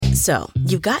So,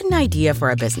 you've got an idea for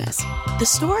a business, the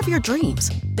store of your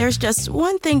dreams. There's just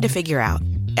one thing to figure out: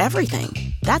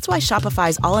 everything. That's why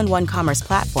Shopify's all-in-one commerce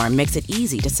platform makes it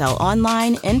easy to sell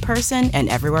online, in person, and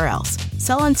everywhere else.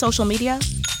 Sell on social media,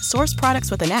 source products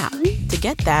with an app to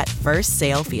get that first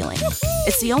sale feeling.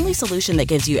 It's the only solution that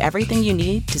gives you everything you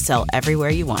need to sell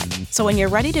everywhere you want. So when you're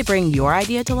ready to bring your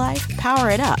idea to life, power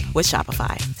it up with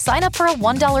Shopify. Sign up for a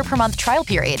 $1 per month trial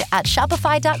period at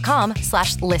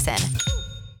shopify.com/listen.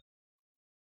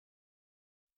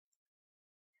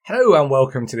 Hello and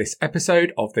welcome to this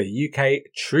episode of the UK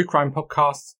True Crime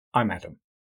Podcast. I'm Adam.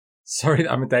 Sorry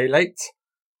that I'm a day late.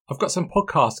 I've got some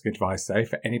podcasting advice though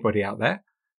for anybody out there.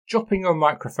 Dropping your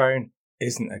microphone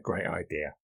isn't a great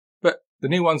idea, but the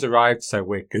new one's arrived, so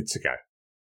we're good to go.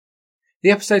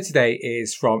 The episode today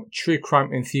is from True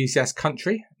Crime Enthusiast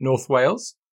Country, North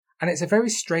Wales, and it's a very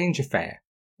strange affair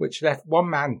which left one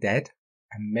man dead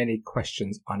and many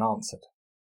questions unanswered.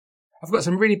 I've got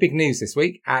some really big news this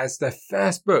week, as the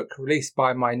first book released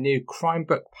by my new crime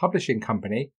book publishing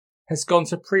company has gone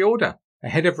to pre-order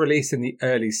ahead of release in the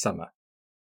early summer.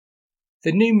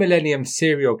 The New Millennium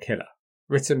Serial Killer,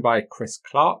 written by Chris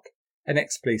Clark, an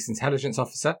ex-police intelligence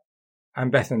officer,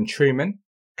 and Bethan Truman,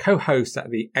 co-host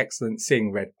at the excellent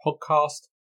Seeing Red podcast,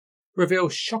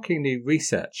 reveals shocking new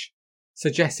research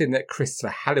suggesting that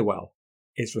Christopher Halliwell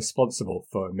is responsible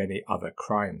for many other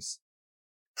crimes.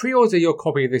 Pre-order your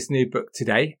copy of this new book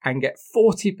today and get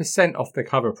 40% off the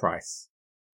cover price.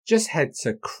 Just head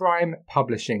to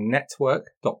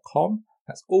crimepublishingnetwork.com,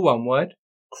 that's all one word,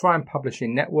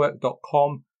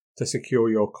 crimepublishingnetwork.com to secure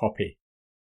your copy.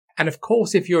 And of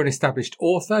course, if you're an established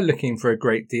author looking for a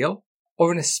great deal,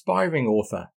 or an aspiring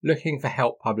author looking for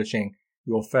help publishing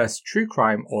your first true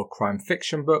crime or crime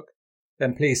fiction book,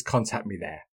 then please contact me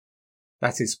there.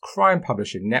 That is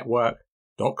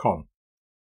crimepublishingnetwork.com.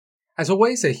 As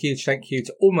always, a huge thank you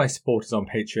to all my supporters on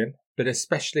Patreon, but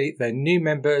especially the new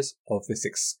members of this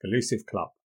exclusive club.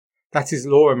 That is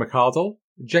Laura McArdle,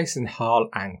 Jason Harle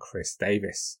and Chris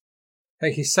Davis.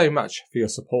 Thank you so much for your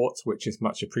support, which is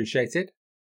much appreciated.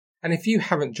 And if you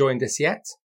haven't joined us yet,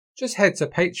 just head to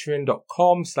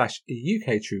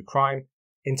patreon.com/UKTrueCrime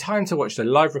in time to watch the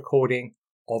live recording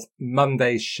of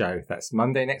Monday's show. That's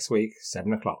Monday next week,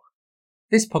 7 o'clock.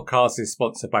 This podcast is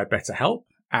sponsored by BetterHelp,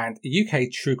 and UK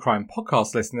True Crime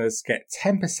podcast listeners get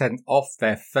 10% off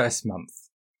their first month.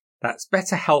 That's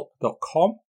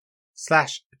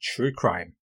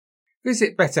betterhelp.com/truecrime.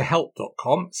 Visit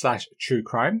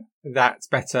betterhelp.com/truecrime, that's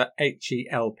better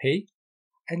HELP,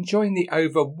 and join the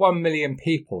over 1 million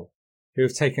people who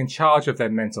have taken charge of their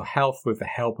mental health with the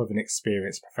help of an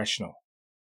experienced professional.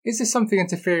 Is there something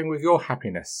interfering with your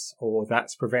happiness, or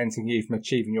that's preventing you from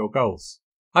achieving your goals?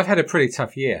 I've had a pretty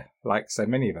tough year, like so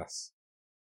many of us.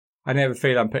 I never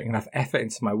feel I'm putting enough effort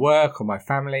into my work or my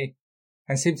family,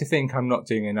 and seem to think I'm not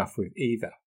doing enough with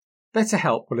either.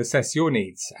 BetterHelp will assess your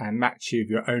needs and match you with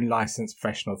your own licensed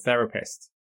professional therapist.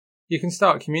 You can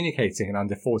start communicating in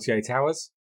under 48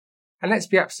 hours. And let's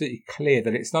be absolutely clear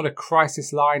that it's not a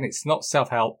crisis line, it's not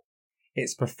self-help,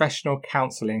 it's professional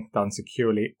counselling done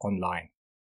securely online.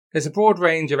 There's a broad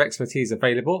range of expertise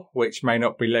available, which may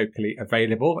not be locally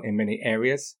available in many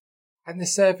areas, and the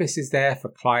service is there for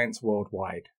clients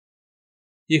worldwide.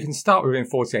 You can start within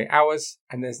 48 hours,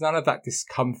 and there's none of that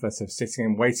discomfort of sitting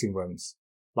in waiting rooms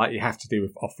like you have to do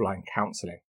with offline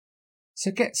counselling.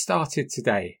 So get started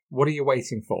today. What are you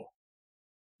waiting for?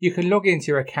 You can log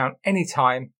into your account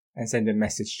anytime and send a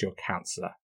message to your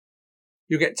counsellor.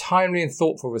 You'll get timely and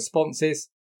thoughtful responses,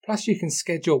 plus you can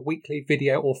schedule weekly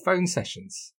video or phone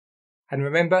sessions. And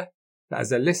remember that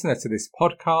as a listener to this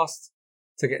podcast,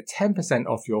 to get 10%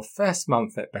 off your first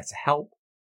month at BetterHelp,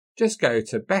 just go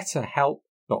to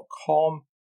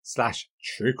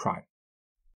betterhelp.com/truecrime.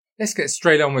 Let's get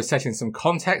straight on with setting some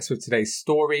context with today's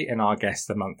story and our guest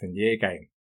the month and year game.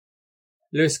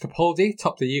 Lewis Capaldi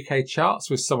topped the UK charts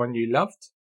with Someone You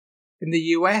Loved. In the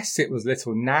US, it was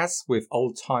Little Nas with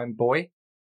Old Time Boy.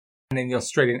 And in the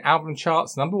Australian album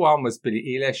charts, number one was Billie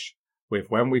Eilish with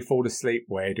When We Fall Asleep,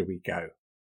 Where Do We Go?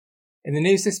 In the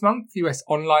news this month, US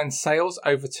online sales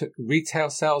overtook retail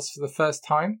sales for the first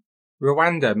time.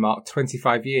 Rwanda marked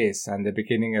 25 years and the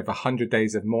beginning of 100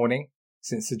 days of mourning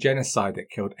since the genocide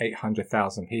that killed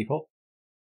 800,000 people.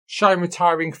 Shy and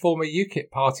retiring former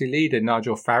UKIP party leader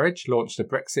Nigel Farage launched a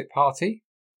Brexit party.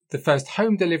 The first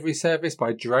home delivery service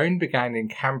by drone began in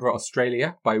Canberra,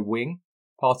 Australia by Wing,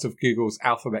 part of Google's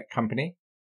Alphabet company.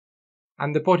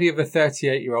 And the body of a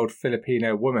 38-year-old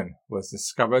Filipino woman was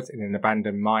discovered in an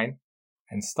abandoned mine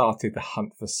and started the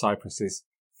hunt for Cyprus's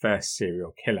first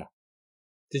serial killer.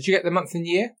 Did you get the month and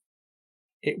year?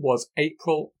 It was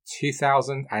April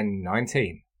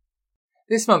 2019.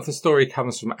 This month the story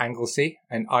comes from Anglesey,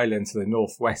 an island to the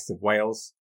northwest of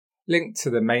Wales, linked to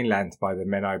the mainland by the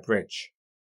Menai Bridge.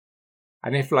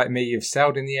 And if, like me, you've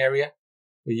sailed in the area,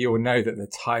 well, you'll know that the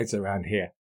tides around here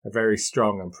are very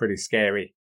strong and pretty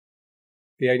scary.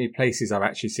 The only places I've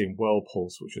actually seen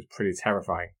whirlpools, which was pretty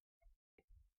terrifying.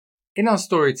 In our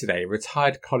story today,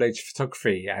 retired college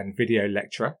photography and video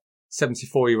lecturer,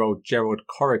 74-year-old Gerald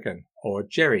Corrigan, or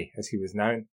Jerry as he was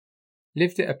known,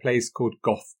 lived at a place called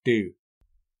Gough Dhu,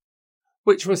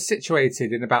 which was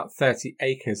situated in about 30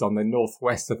 acres on the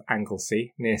northwest of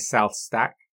Anglesey, near South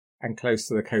Stack, and close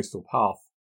to the coastal path.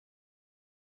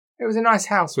 It was a nice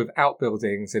house with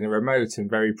outbuildings in a remote and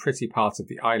very pretty part of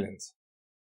the island.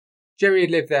 Jerry had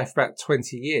lived there for about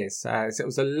 20 years, as it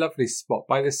was a lovely spot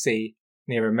by the sea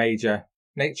near a major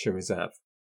nature reserve.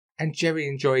 And Jerry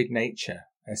enjoyed nature,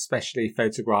 especially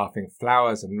photographing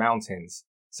flowers and mountains,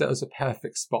 so it was a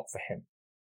perfect spot for him.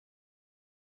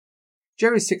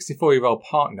 Jerry's 64-year-old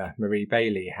partner, Marie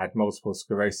Bailey, had multiple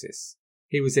sclerosis.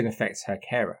 He was in effect her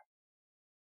carer.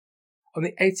 On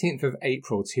the 18th of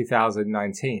April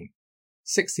 2019,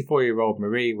 64-year-old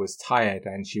Marie was tired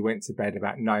and she went to bed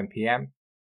about 9 p.m,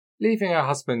 leaving her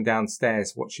husband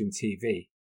downstairs watching TV.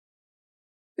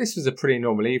 This was a pretty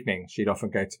normal evening. She'd often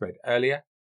go to bed earlier,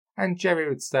 and Jerry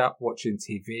would stay up watching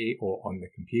TV or on the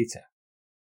computer.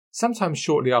 Sometime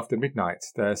shortly after midnight,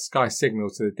 the Sky signal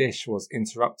to the dish was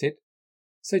interrupted,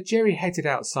 so Jerry headed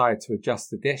outside to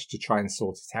adjust the dish to try and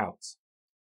sort it out.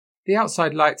 The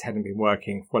outside light hadn't been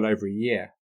working for well over a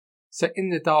year, so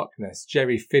in the darkness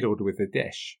Jerry fiddled with the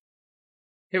dish.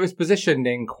 It was positioned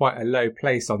in quite a low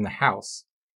place on the house,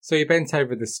 so he bent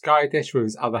over the Sky dish with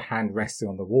his other hand resting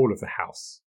on the wall of the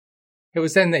house. It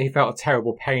was then that he felt a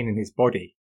terrible pain in his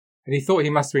body, and he thought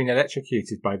he must have been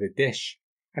electrocuted by the dish,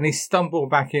 and he stumbled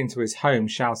back into his home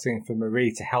shouting for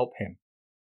Marie to help him.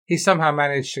 He somehow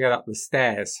managed to get up the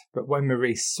stairs, but when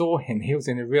Marie saw him, he was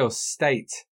in a real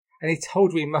state, and he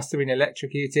told her he must have been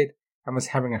electrocuted and was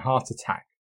having a heart attack.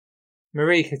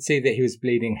 Marie could see that he was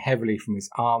bleeding heavily from his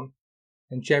arm,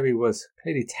 and Jerry was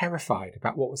clearly terrified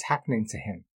about what was happening to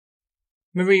him.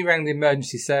 Marie rang the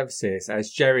emergency services as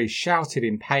Jerry shouted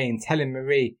in pain, telling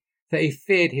Marie that he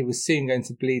feared he was soon going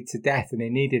to bleed to death and he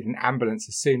needed an ambulance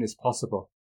as soon as possible.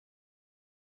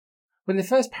 When the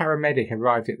first paramedic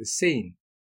arrived at the scene,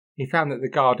 he found that the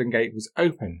garden gate was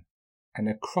open and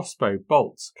a crossbow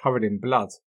bolt covered in blood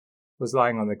was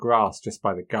lying on the grass just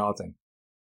by the garden.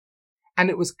 And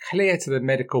it was clear to the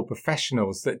medical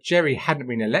professionals that Jerry hadn't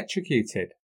been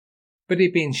electrocuted, but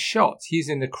he'd been shot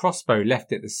using the crossbow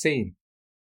left at the scene.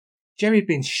 Jerry had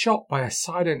been shot by a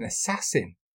silent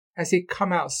assassin as he'd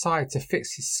come outside to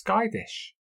fix his Sky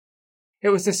dish. It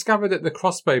was discovered that the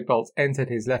crossbow bolt entered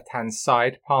his left-hand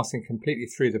side, passing completely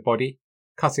through the body,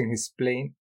 cutting his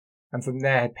spleen, and from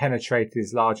there had penetrated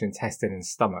his large intestine and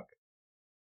stomach.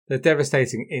 The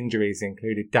devastating injuries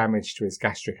included damage to his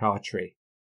gastric artery.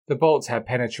 The bolt had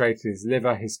penetrated his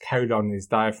liver, his colon and his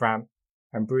diaphragm,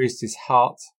 and bruised his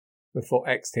heart before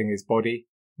exiting his body,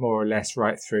 more or less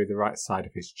right through the right side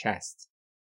of his chest.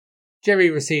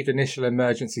 Jerry received initial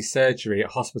emergency surgery at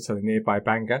a hospital in nearby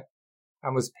Bangor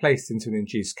and was placed into an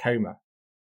induced coma.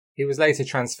 He was later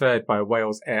transferred by a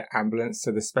Wales Air ambulance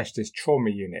to the specialist trauma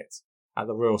unit at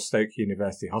the Royal Stoke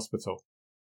University Hospital.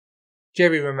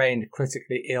 Jerry remained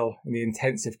critically ill in the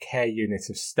intensive care unit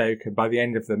of Stoke, and by the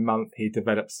end of the month he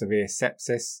developed severe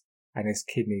sepsis and his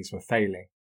kidneys were failing.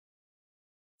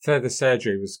 Further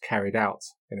surgery was carried out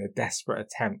in a desperate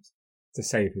attempt to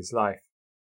save his life.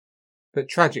 But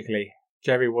tragically,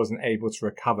 Jerry wasn't able to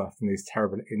recover from these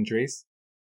terrible injuries,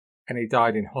 and he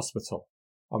died in hospital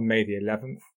on May the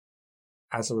 11th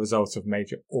as a result of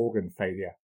major organ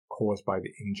failure caused by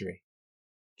the injury.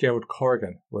 Gerald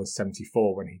Corrigan was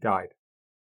 74 when he died.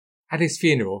 At his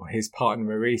funeral, his partner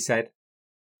Marie said,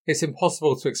 "It's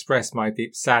impossible to express my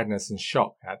deep sadness and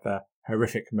shock at the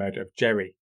horrific murder of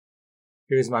Jerry.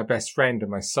 He was my best friend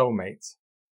and my soulmate.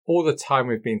 All the time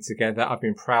we've been together, I've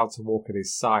been proud to walk at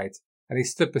his side, and he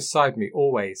stood beside me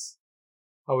always.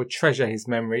 I would treasure his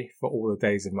memory for all the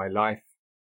days of my life,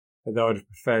 although I'd have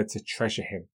preferred to treasure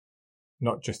him,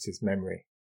 not just his memory."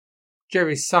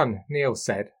 Jerry's son, Neil,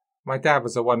 said, "My dad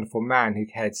was a wonderful man who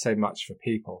cared so much for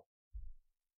people.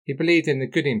 He believed in the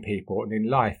good in people and in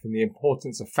life and the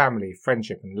importance of family,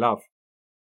 friendship and love.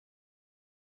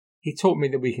 He taught me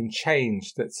that we can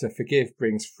change, that to forgive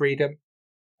brings freedom,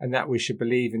 and that we should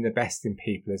believe in the best in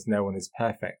people as no one is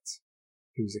perfect.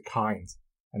 He was a kind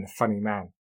and a funny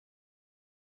man."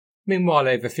 Meanwhile,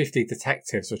 over 50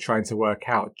 detectives were trying to work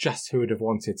out just who would have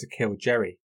wanted to kill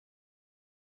Jerry.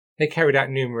 They carried out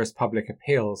numerous public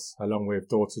appeals, along with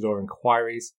door-to-door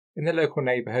inquiries in the local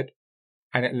neighbourhood,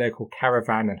 and at local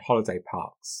caravan and holiday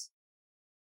parks.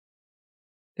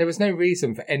 There was no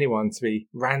reason for anyone to be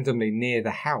randomly near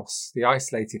the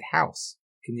isolated house,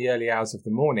 in the early hours of the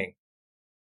morning,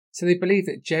 so they believed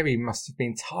that Jerry must have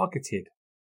been targeted.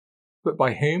 But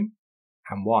by whom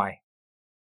and why?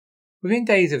 Within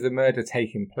days of the murder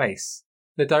taking place,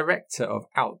 the director of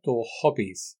Outdoor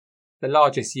Hobbies, the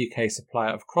largest UK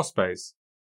supplier of crossbows,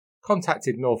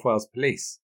 contacted North Wales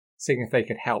Police, seeing if they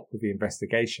could help with the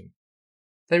investigation.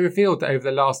 They revealed that over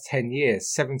the last 10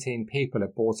 years, 17 people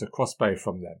had bought a crossbow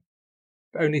from them,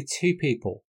 but only 2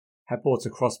 people had bought a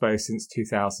crossbow since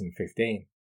 2015.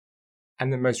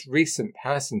 And the most recent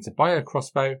person to buy a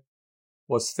crossbow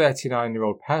was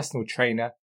 39-year-old personal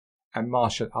trainer and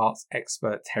martial arts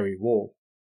expert Terry Wall.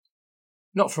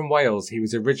 Not from Wales, he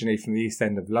was originally from the East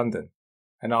End of London,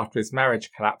 and after his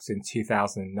marriage collapsed in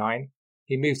 2009,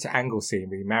 he moved to Anglesey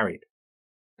and remarried.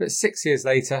 But 6 years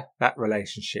later, that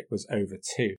relationship was over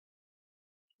too.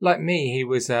 Like me, he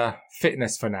was a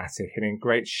fitness fanatic and in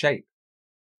great shape,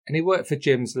 and he worked for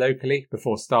gyms locally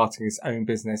before starting his own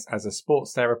business as a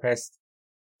sports therapist,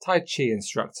 Tai Chi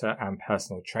instructor and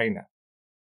personal trainer.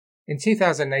 In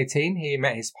 2018, he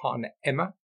met his partner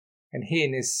Emma, and he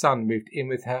and his son moved in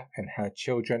with her and her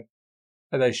children,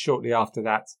 although shortly after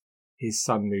that, his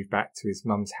son moved back to his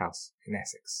mum's house in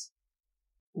Essex.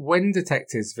 When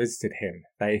detectives visited him,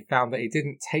 they found that he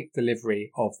didn't take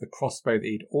delivery of the crossbow that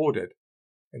he'd ordered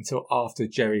until after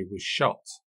Jerry was shot.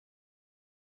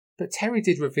 But Terry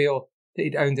did reveal that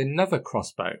he'd owned another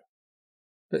crossbow,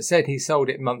 but said he sold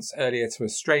it months earlier to a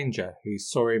stranger who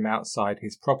saw him outside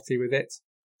his property with it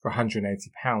for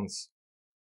 £180.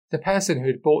 The person who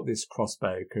had bought this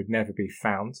crossbow could never be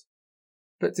found,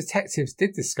 but detectives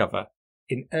did discover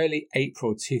in early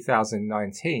April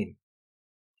 2019,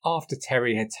 after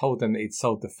Terry had told them that he'd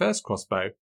sold the first crossbow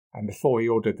and before he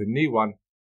ordered the new one,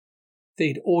 that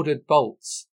he'd ordered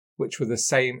bolts which were the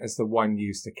same as the one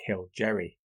used to kill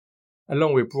Jerry,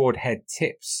 along with broadhead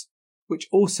tips which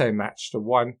also matched the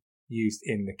one used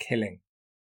in the killing.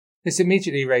 This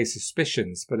immediately raised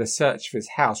suspicions, but a search for his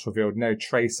house revealed no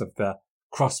trace of the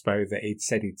crossbow that he'd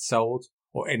said he'd sold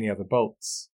or any other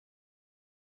bolts.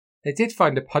 They did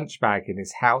find a punch bag in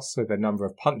his house with a number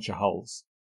of puncture holes,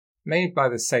 made by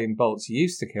the same bolts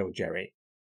used to kill Jerry,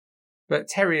 but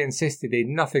Terry insisted he had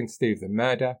nothing to do with the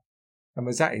murder and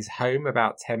was at his home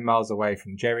about 10 miles away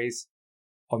from Jerry's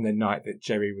on the night that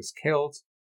Jerry was killed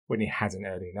when he had an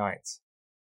early night.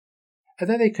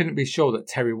 Although they couldn't be sure that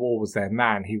Terry Wall was their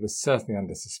man, he was certainly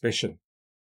under suspicion.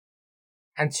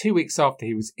 And 2 weeks after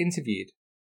he was interviewed,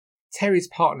 Terry's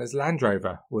partner's Land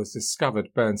Rover was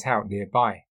discovered burnt out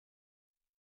nearby.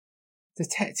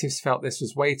 Detectives felt this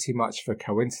was way too much of a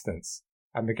coincidence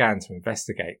and began to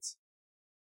investigate.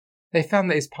 They found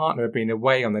that his partner had been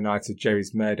away on the night of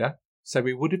Jerry's murder, so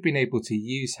he would have been able to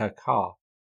use her car.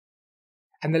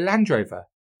 And the Land Rover,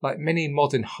 like many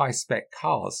modern high-spec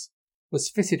cars, was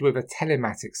fitted with a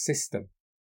telematics system,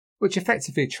 which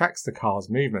effectively tracks the car's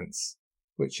movements,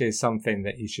 which is something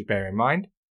that you should bear in mind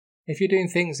if you're doing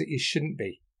things that you shouldn't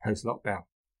be post-lockdown.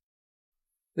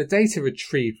 The data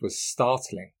retrieved was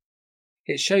startling.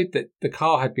 It showed that the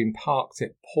car had been parked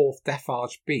at Porth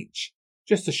Defarge Beach,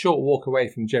 just a short walk away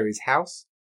from Jerry's house,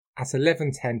 at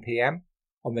 11:10 p.m.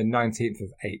 on the 19th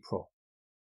of April.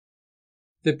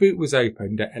 The boot was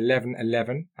opened at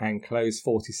 11:11 and closed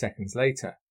 40 seconds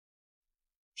later.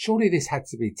 Surely this had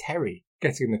to be Terry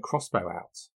getting the crossbow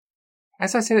out.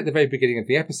 As I said at the very beginning of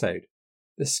the episode,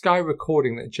 the Sky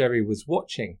recording that Jerry was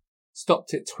watching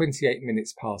stopped at 28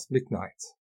 minutes past midnight.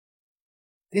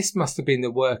 This must have been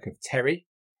the work of Terry,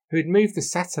 who had moved the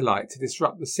satellite to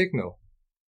disrupt the signal.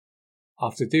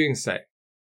 After doing so,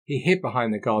 he hid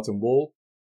behind the garden wall,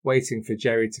 waiting for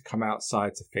Jerry to come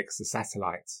outside to fix the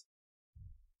satellite.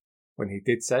 When he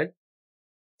did so,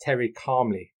 Terry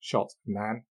calmly shot a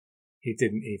man he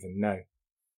didn't even know.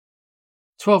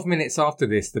 12 minutes after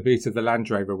this, the boot of the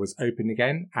Land Rover was opened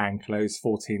again and closed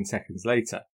 14 seconds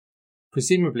later,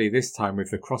 presumably this time with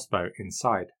the crossbow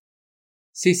inside.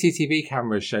 CCTV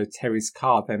cameras showed Terry's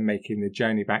car then making the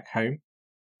journey back home,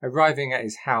 arriving at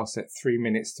his house at 3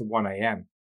 minutes to 1 a.m.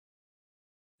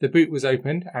 The boot was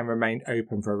opened and remained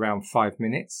open for around 5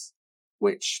 minutes,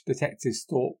 which detectives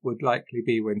thought would likely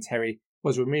be when Terry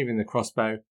was removing the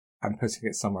crossbow and putting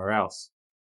it somewhere else.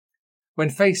 When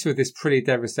faced with this pretty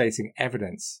devastating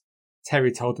evidence,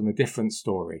 Terry told them a different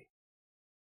story.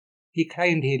 He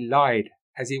claimed he lied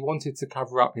as he wanted to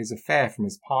cover up his affair from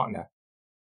his partner.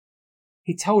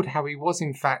 He told how he was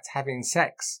in fact having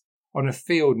sex on a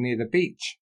field near the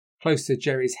beach, close to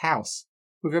Jerry's house,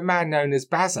 with a man known as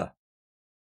Bazza.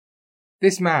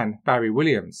 This man, Barry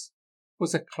Williams,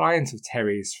 was a client of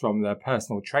Terry's from their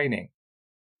personal training,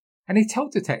 and he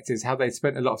told detectives how they'd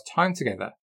spent a lot of time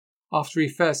together after he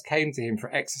first came to him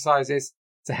for exercises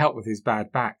to help with his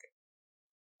bad back.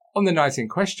 On the night in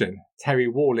question, Terry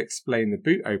Wall explained the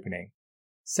boot opening,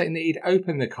 saying that he'd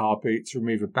opened the car boot to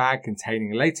remove a bag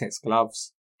containing latex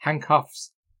gloves,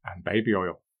 handcuffs, and baby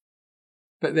oil.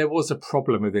 But there was a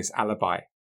problem with this alibi.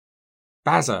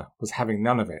 Bazza was having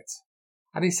none of it,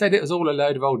 and he said it was all a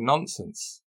load of old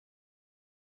nonsense.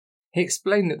 He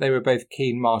explained that they were both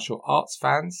keen martial arts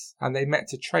fans and they met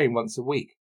to train once a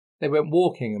week. They went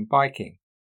walking and biking,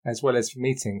 as well as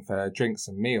meeting for drinks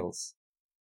and meals.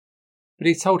 But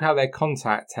he told how their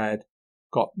contact had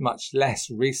got much less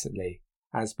recently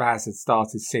as Baz had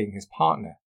started seeing his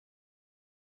partner.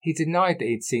 He denied that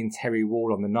he'd seen Terry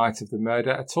Wall on the night of the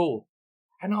murder at all,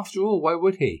 and after all, why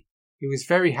would he? He was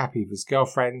very happy with his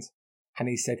girlfriend, and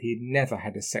he said he'd never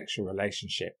had a sexual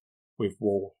relationship with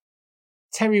Wall.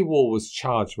 Terry Wall was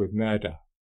charged with murder.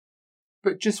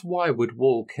 But just why would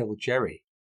Wall kill Jerry?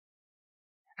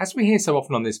 As we hear so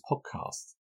often on this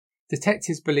podcast,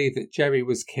 detectives believe that Jerry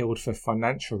was killed for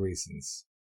financial reasons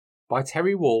by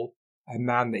Terry Wall, a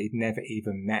man that he'd never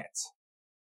even met.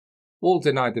 Wall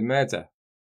denied the murder.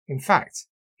 In fact,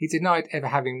 he denied ever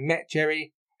having met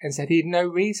Jerry and said he had no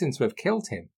reason to have killed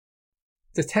him.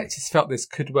 Detectives felt this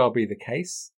could well be the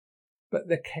case, but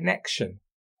the connection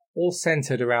all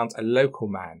centred around a local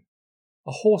man,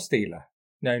 a horse dealer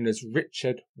known as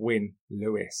Richard Wynne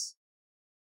Lewis.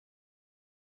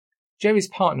 Jerry's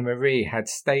partner Marie had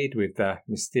stayed with the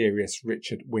mysterious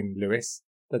Richard Wynne Lewis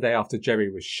the day after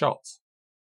Jerry was shot,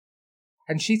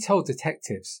 and she told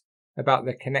detectives about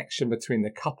the connection between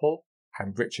the couple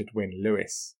and Richard Wynne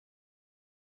Lewis.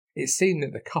 It seemed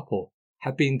that the couple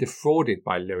had been defrauded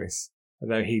by Lewis,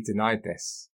 although he denied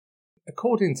this.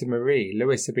 According to Marie,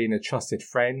 Lewis had been a trusted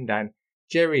friend and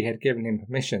Jerry had given him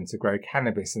permission to grow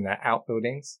cannabis in their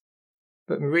outbuildings,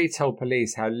 but Marie told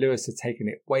police how Lewis had taken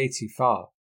it way too far,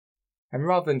 and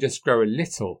rather than just grow a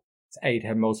little to aid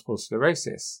her multiple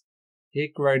sclerosis, he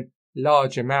had grown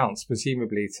large amounts,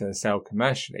 presumably to sell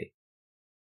commercially.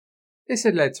 This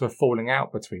had led to a falling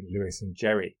out between Lewis and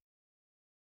Jerry.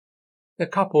 The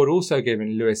couple had also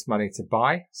given Lewis money to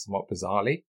buy, somewhat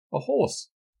bizarrely, a horse,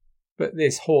 but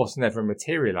this horse never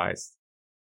materialised.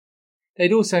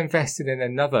 They'd also invested in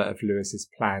another of Lewis's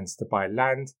plans to buy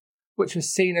land, which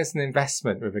was seen as an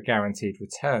investment with a guaranteed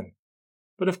return,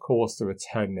 but of course the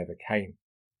return never came.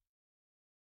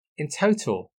 In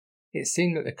total, it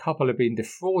seemed that the couple had been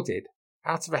defrauded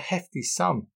out of a hefty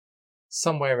sum,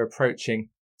 somewhere approaching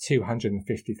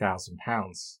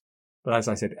 £250,000. But as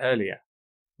I said earlier,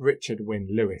 Richard Wynne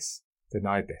Lewis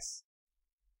denied this.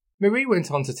 Marie went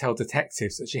on to tell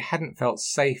detectives that she hadn't felt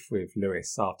safe with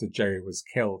Lewis after Jerry was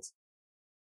killed,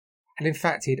 and in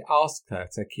fact he'd asked her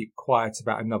to keep quiet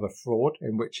about another fraud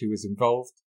in which he was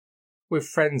involved with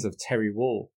friends of Terry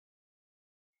Wall.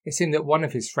 It seemed that one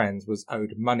of his friends was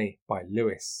owed money by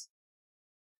Lewis.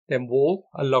 Then Wall,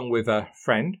 along with a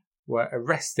friend, were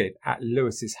arrested at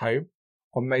Lewis's home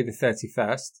on May the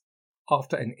 31st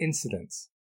after an incident,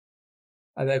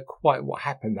 although quite what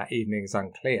happened that evening is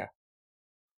unclear.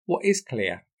 What is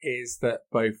clear is that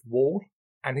both Wall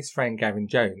and his friend Gavin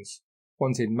Jones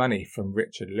wanted money from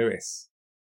Richard Lewis.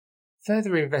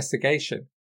 Further investigation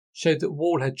showed that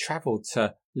Wall had travelled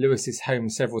to Lewis's home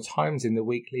several times in the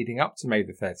week leading up to May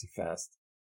the 31st,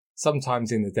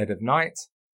 sometimes in the dead of night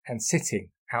and sitting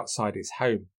outside his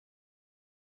home.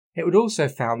 It would also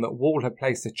found that Wall had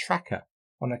placed a tracker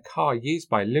on a car used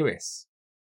by Lewis.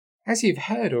 As you've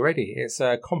heard already, it's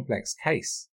a complex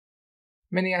case.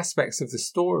 Many aspects of the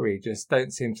story just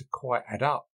don't seem to quite add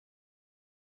up.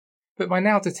 But by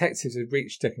now detectives had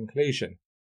reached a conclusion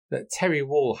that Terry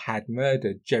Wall had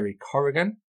murdered Jerry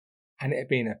Corrigan, and it had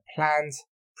been a planned,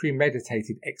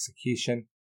 premeditated execution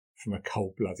from a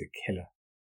cold-blooded killer.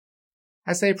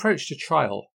 As they approached a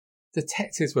trial,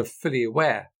 detectives were fully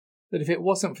aware that if it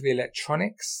wasn't for the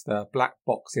electronics, the black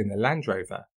box in the Land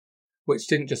Rover, which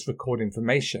didn't just record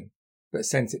information but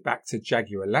sent it back to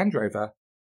Jaguar Land Rover,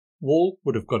 Wall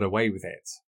would have got away with it.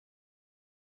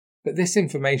 But this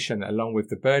information, along with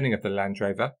the burning of the Land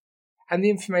Rover and the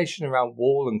information around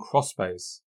Wall and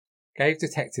crossbows, gave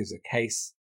detectives a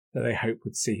case that they hoped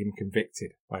would see him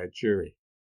convicted by a jury.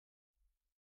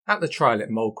 At the trial at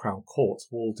Mold Crown Court,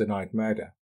 Wall denied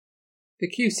murder. The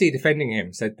QC defending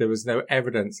him said there was no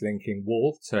evidence linking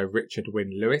Wall to Richard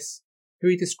Wynne Lewis, who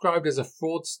he described as a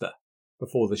fraudster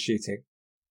before the shooting,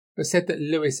 but said that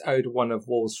Lewis owed one of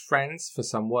Wall's friends for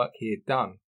some work he had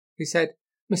done. He said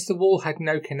Mr. Wall had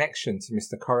no connection to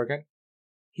Mr. Corrigan.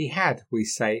 He had, we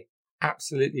say,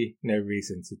 absolutely no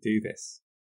reason to do this.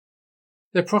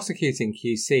 The prosecuting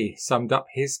QC summed up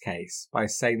his case by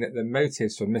saying that the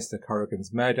motives for Mr.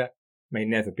 Corrigan's murder may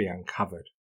never be uncovered.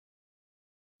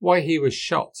 Why he was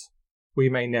shot, we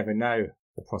may never know,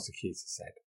 the prosecutor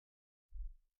said.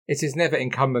 It is never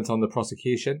incumbent on the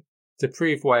prosecution to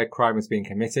prove why a crime has been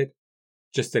committed,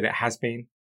 just that it has been,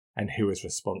 and who is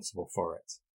responsible for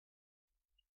it.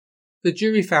 The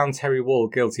jury found Terry Wall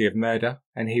guilty of murder,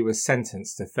 and he was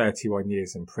sentenced to 31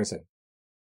 years in prison.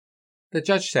 The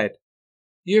judge said,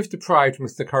 "You have deprived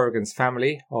Mr. Corrigan's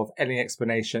family of any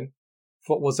explanation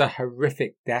for what was a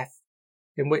horrific death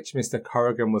in which Mr.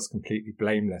 Corrigan was completely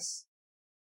blameless.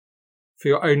 For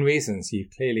your own reasons, you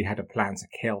clearly had a plan to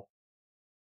kill.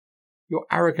 Your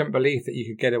arrogant belief that you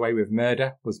could get away with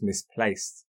murder was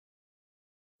misplaced.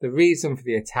 The reason for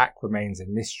the attack remains a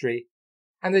mystery,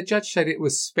 and the judge said it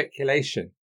was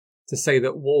speculation to say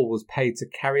that Wall was paid to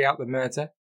carry out the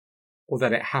murder, or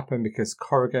that it happened because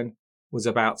Corrigan was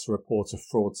about to report a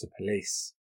fraud to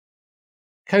police."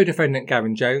 Co-defendant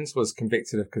Gavin Jones was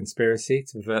convicted of conspiracy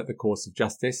to pervert the course of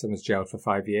justice and was jailed for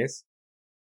 5 years.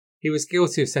 He was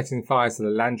guilty of setting fire to the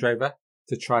Land Rover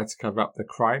to try to cover up the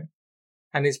crime,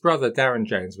 and his brother Darren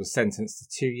Jones was sentenced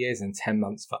to 2 years and 10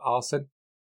 months for arson,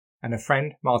 and a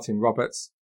friend, Martin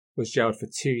Roberts, was jailed for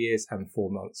 2 years and 4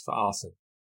 months for arson.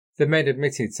 The men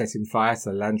admitted setting fire to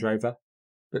the Land Rover,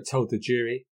 but told the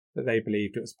jury that they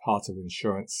believed it was part of an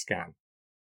insurance scam,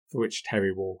 for which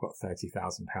Terry Wall got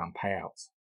 £30,000 payout.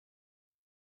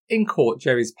 In court,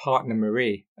 Jerry's partner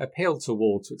Marie appealed to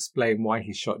Wall to explain why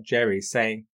he shot Jerry,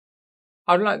 saying,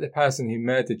 "I'd like the person who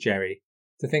murdered Jerry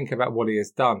to think about what he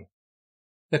has done,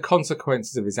 the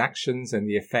consequences of his actions and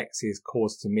the effects he has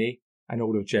caused to me and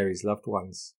all of Jerry's loved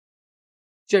ones."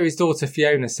 Jerry's daughter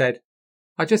Fiona said,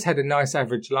 "I just had a nice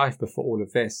average life before all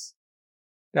of this.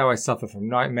 Now I suffer from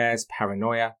nightmares,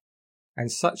 paranoia,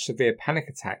 and such severe panic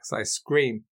attacks that I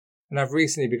scream, and I've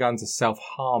recently begun to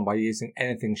self-harm by using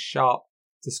anything sharp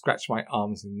to scratch my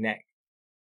arms and neck.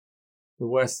 The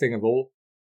worst thing of all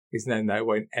is knowing that I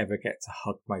won't ever get to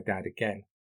hug my dad again."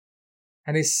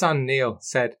 And his son Neil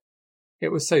said, "It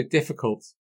was so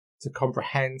difficult to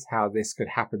comprehend how this could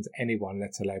happen to anyone,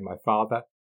 let alone my father,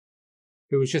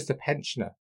 who was just a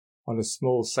pensioner on a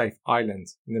small safe island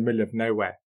in the middle of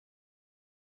nowhere.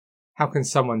 How can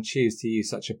someone choose to use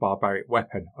such a barbaric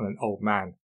weapon on an old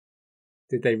man?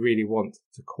 Did they really want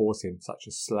to cause him such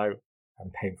a slow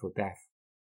and painful death?"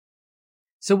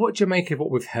 So what do you make of what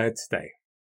we've heard today?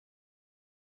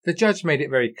 The judge made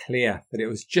it very clear that it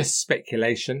was just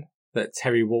speculation that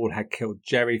Terry Wall had killed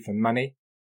Jerry for money,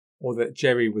 or that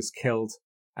Jerry was killed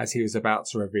as he was about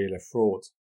to reveal a fraud.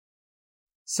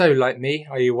 So, like me,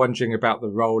 are you wondering about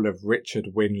the role of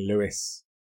Richard Wynne Lewis?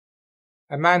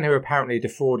 A man who apparently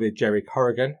defrauded Jerry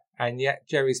Corrigan, and yet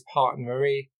Jerry's partner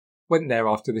Marie went there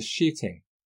after the shooting,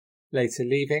 later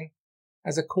leaving,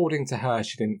 as according to her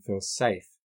she didn't feel safe.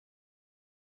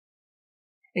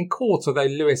 In court, although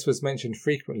Lewis was mentioned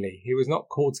frequently, he was not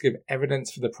called to give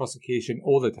evidence for the prosecution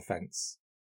or the defence.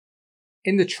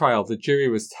 In the trial, the jury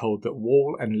was told that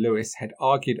Wall and Lewis had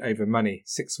argued over money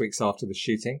 6 weeks after the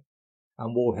shooting,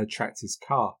 and Wall had tracked his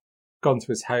car, gone to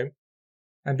his home,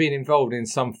 and been involved in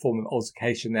some form of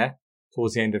altercation there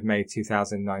towards the end of May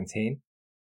 2019,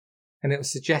 and it was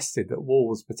suggested that Wall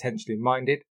was potentially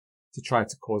minded to try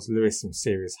to cause Lewis some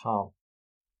serious harm.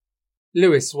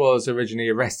 Lewis was originally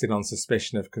arrested on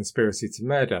suspicion of conspiracy to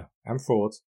murder and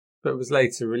fraud, but was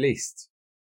later released.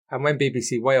 And when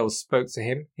BBC Wales spoke to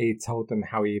him, he told them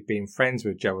how he had been friends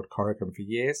with Gerald Corrigan for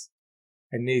years,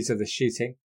 and news of the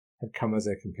shooting had come as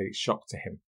a complete shock to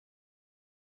him.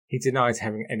 He denied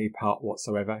having any part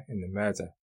whatsoever in the murder.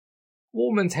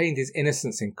 Wall maintained his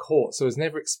innocence in court, so it was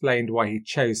never explained why he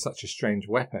chose such a strange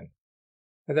weapon,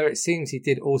 although it seems he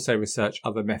did also research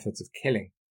other methods of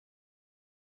killing.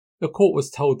 The court was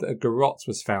told that a garrote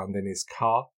was found in his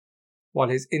car, while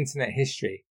his internet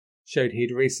history showed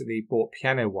he'd recently bought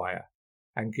piano wire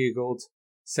and googled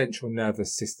central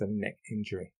nervous system neck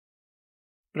injury.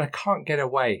 But I can't get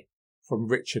away from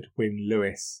Richard Wynne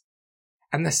Lewis.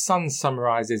 And The Sun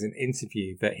summarises an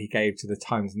interview that he gave to the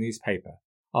Times newspaper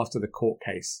after the court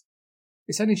case.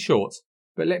 It's only short,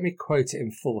 but let me quote it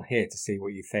in full here to see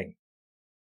what you think.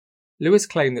 Lewis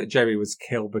claimed that Jerry was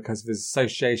killed because of his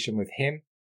association with him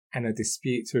and a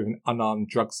dispute with an unarmed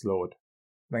drugs lord,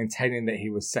 maintaining that he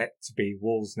was set to be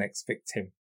Wall's next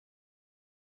victim.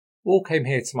 Wall came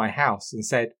here to my house and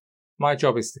said, "My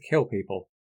job is to kill people,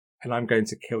 and I'm going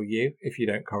to kill you if you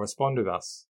don't correspond with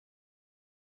us."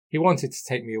 He wanted to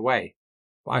take me away,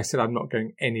 but I said I'm not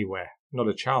going anywhere, not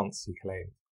a chance, he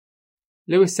claimed.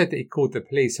 Lewis said that he called the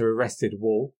police who arrested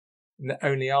Wall, and that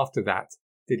only after that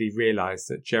did he realise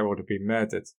that Gerald had been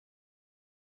murdered.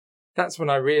 That's when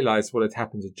I realised what had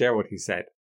happened to Gerald, he said.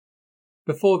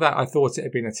 Before that, I thought it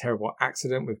had been a terrible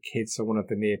accident with kids on one of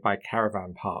the nearby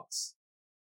caravan parks.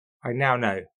 I now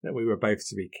know that we were both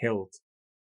to be killed.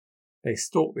 They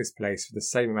stalked this place for the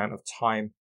same amount of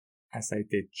time as they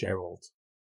did Gerald.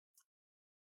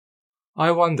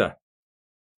 I wonder,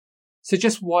 so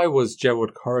just why was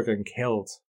Gerald Corrigan killed?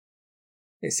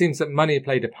 It seems that money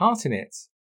played a part in it,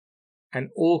 and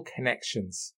all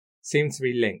connections seem to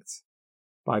be linked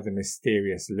by the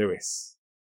mysterious Lewis.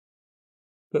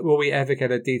 But will we ever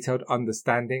get a detailed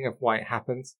understanding of why it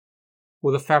happened?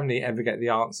 Will the family ever get the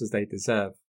answers they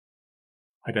deserve?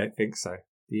 I don't think so.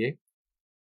 Do you?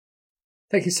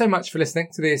 Thank you so much for listening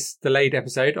to this delayed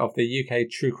episode of the UK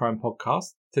True Crime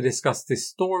Podcast. To discuss this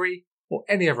story or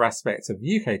any other aspects of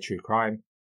UK true crime,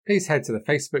 please head to the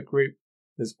Facebook group.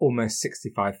 There's almost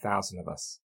 65,000 of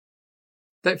us.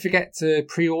 Don't forget to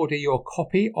pre-order your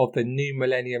copy of The New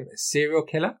Millennium Serial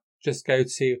Killer. Just go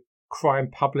to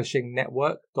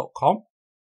crimepublishingnetwork.com.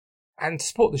 And to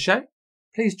support the show,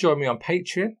 please join me on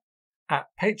Patreon at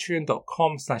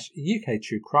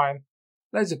patreon.com/UKTrueCrime.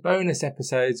 Loads of bonus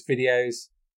episodes, videos,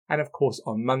 and of course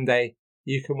on Monday,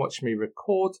 you can watch me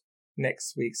record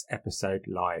next week's episode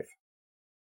live.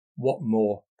 What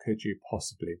more could you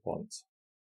possibly want?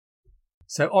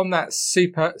 So on that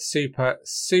super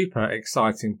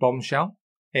exciting bombshell,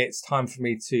 it's time for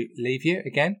me to leave you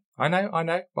again. I know,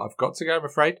 but I've got to go, I'm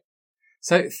afraid.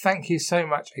 So thank you so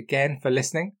much again for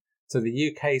listening to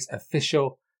the UK's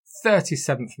official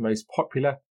 37th most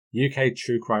popular UK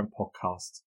true crime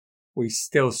podcast. We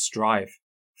still strive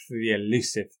for the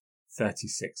elusive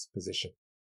 36th position.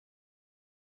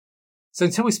 So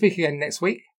until we speak again next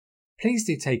week, please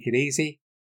do take it easy.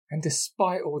 And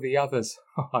despite all the others,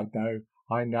 I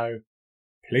know,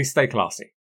 please stay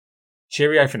classy.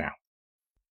 Cheerio for now.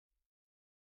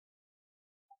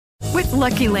 With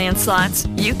Lucky Land Slots,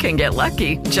 you can get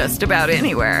lucky just about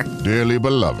anywhere. Dearly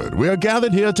beloved, we are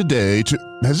gathered here today to...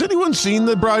 Has anyone seen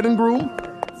the bride and groom?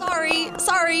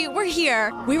 Sorry, we're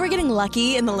here. We were getting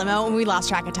lucky in the limo and we lost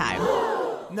track of time.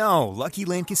 No, Lucky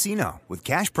Land Casino, with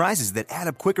cash prizes that add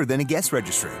up quicker than a guest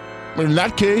registry. In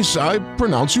that case, I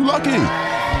pronounce you lucky.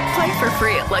 Play for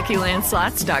free at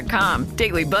LuckyLandSlots.com.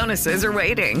 Daily bonuses are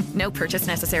waiting. No purchase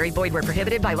necessary. Void where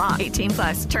prohibited by law.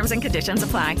 18+. Terms and conditions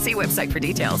apply. See website for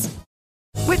details.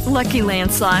 With Lucky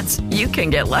Land Slots, you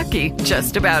can get lucky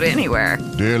just about anywhere.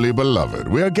 Dearly beloved,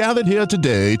 we are gathered here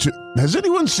today to... Has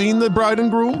anyone seen the bride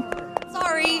and groom?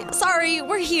 Sorry,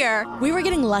 we're here. We were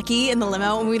getting lucky in the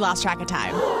limo and we lost track of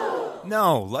time.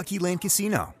 No, Lucky Land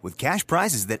Casino, with cash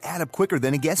prizes that add up quicker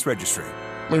than a guest registry.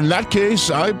 In that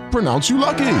case, I pronounce you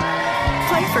lucky.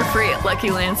 Play for free at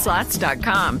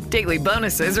LuckyLandSlots.com. Daily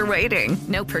bonuses are waiting.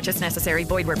 No purchase necessary.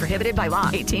 Void where prohibited by law.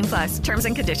 18+. Terms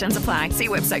and conditions apply. See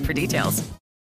website for details.